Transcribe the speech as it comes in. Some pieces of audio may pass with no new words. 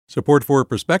Support for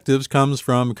Perspectives comes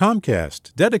from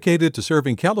Comcast, dedicated to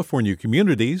serving California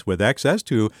communities with access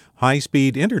to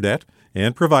high-speed internet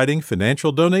and providing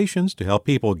financial donations to help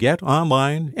people get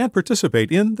online and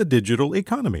participate in the digital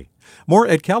economy. More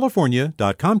at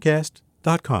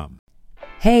california.comcast.com.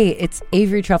 Hey, it's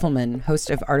Avery Trufelman, host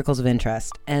of Articles of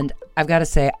Interest, and I've got to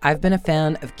say, I've been a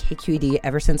fan of KQED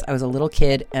ever since I was a little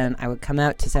kid, and I would come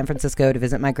out to San Francisco to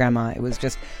visit my grandma. It was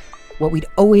just what we'd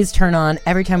always turn on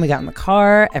every time we got in the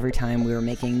car, every time we were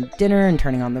making dinner and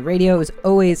turning on the radio. It was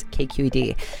always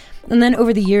KQED. And then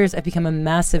over the years, I've become a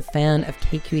massive fan of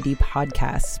KQED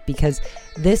podcasts because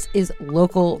this is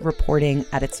local reporting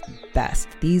at its best.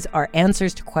 These are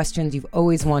answers to questions you've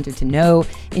always wanted to know,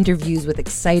 interviews with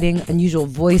exciting, unusual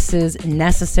voices,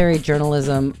 necessary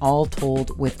journalism, all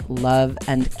told with love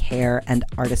and care and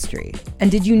artistry. And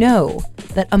did you know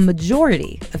that a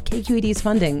majority of KQED's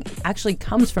funding actually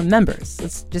comes from members?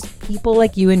 It's just people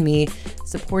like you and me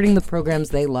supporting the programs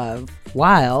they love,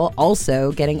 while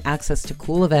also getting access to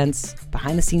cool events,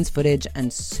 behind-the-scenes footage,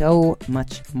 and so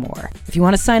much more. If you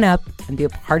want to sign up and be a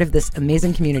part of this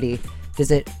amazing community,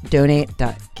 visit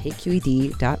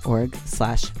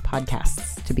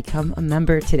donate.kqed.org/podcasts to become a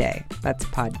member today. That's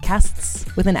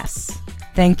podcasts with an S.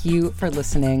 Thank you for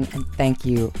listening, and thank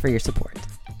you for your support.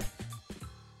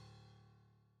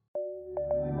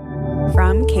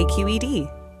 From KQED.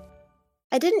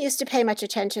 I didn't used to pay much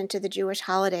attention to the Jewish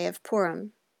holiday of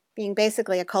Purim, being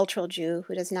basically a cultural Jew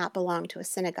who does not belong to a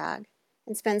synagogue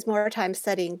and spends more time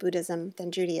studying Buddhism than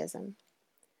Judaism.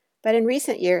 But in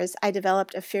recent years, I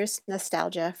developed a fierce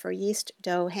nostalgia for yeast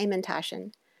dough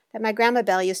Hamantaschen that my Grandma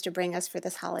Belle used to bring us for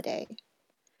this holiday.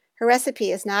 Her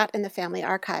recipe is not in the family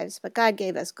archives, but God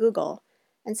gave us Google,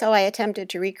 and so I attempted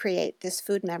to recreate this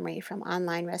food memory from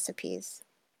online recipes.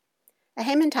 A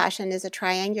Hamantaschen is a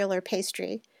triangular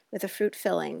pastry with a fruit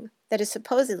filling that is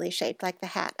supposedly shaped like the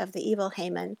hat of the evil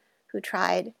Haman who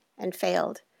tried and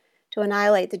failed to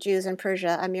annihilate the Jews in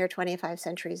Persia a mere 25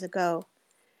 centuries ago.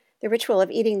 The ritual of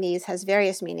eating these has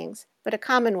various meanings, but a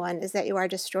common one is that you are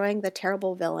destroying the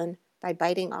terrible villain by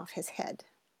biting off his head.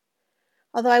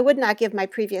 Although I would not give my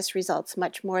previous results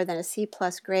much more than a C+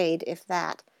 grade, if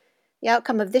that, the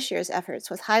outcome of this year's efforts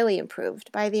was highly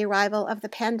improved by the arrival of the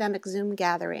pandemic Zoom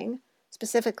gathering,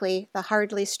 specifically the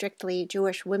hardly strictly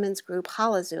Jewish women's group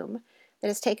HoloZoom that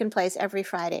has taken place every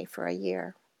Friday for a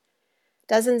year.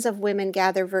 Dozens of women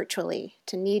gather virtually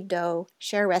to knead dough,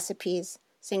 share recipes,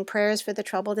 sing prayers for the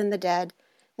troubled and the dead,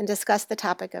 and discuss the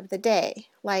topic of the day,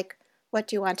 like, what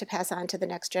do you want to pass on to the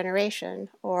next generation?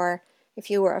 Or, if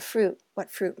you were a fruit, what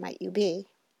fruit might you be?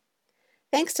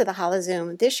 Thanks to the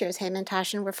HoloZoom, this year's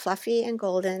Hamantaschen were fluffy and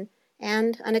golden,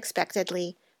 and,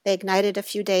 unexpectedly, they ignited a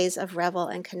few days of revel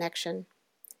and connection.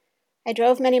 I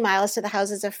drove many miles to the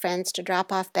houses of friends to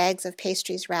drop off bags of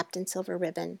pastries wrapped in silver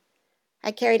ribbon.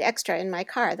 I carried extra in my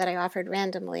car that I offered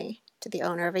randomly, to the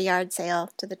owner of a yard sale,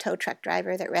 to the tow truck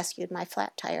driver that rescued my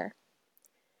flat tire.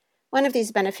 One of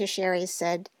these beneficiaries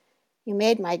said, "You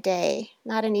made my day,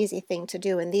 not an easy thing to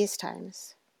do in these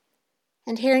times."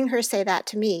 And hearing her say that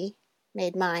to me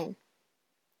made mine.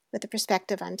 With the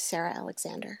perspective, I'm Sara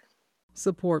Alexander.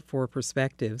 Support for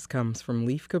Perspectives comes from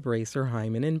Leif Cabraser,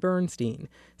 Hyman, and Bernstein,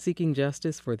 seeking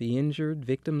justice for the injured,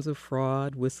 victims of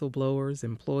fraud, whistleblowers,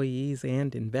 employees,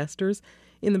 and investors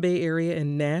in the Bay Area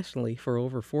and nationally for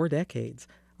over 4 decades.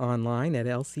 Online at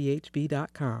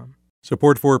lchb.com.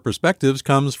 Support for Perspectives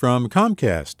comes from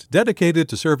Comcast, dedicated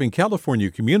to serving California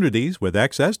communities with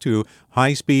access to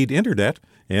high-speed internet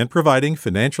and providing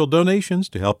financial donations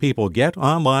to help people get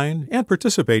online and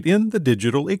participate in the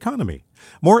digital economy.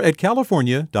 More at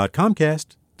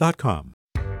california.comcast.com.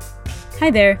 Hi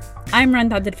there, I'm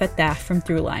Rand Abdel Fattah from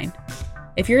Throughline.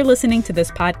 If you're listening to this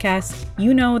podcast,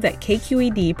 you know that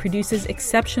KQED produces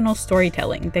exceptional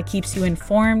storytelling that keeps you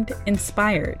informed,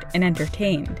 inspired, and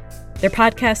entertained. Their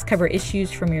podcasts cover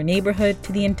issues from your neighborhood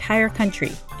to the entire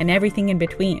country and everything in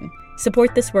between.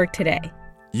 Support this work today.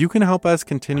 You can help us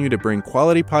continue to bring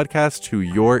quality podcasts to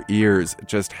your ears.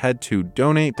 Just head to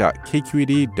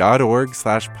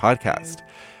donate.kqed.org/podcast.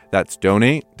 That's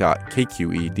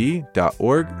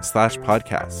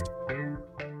donate.kqed.org/podcast.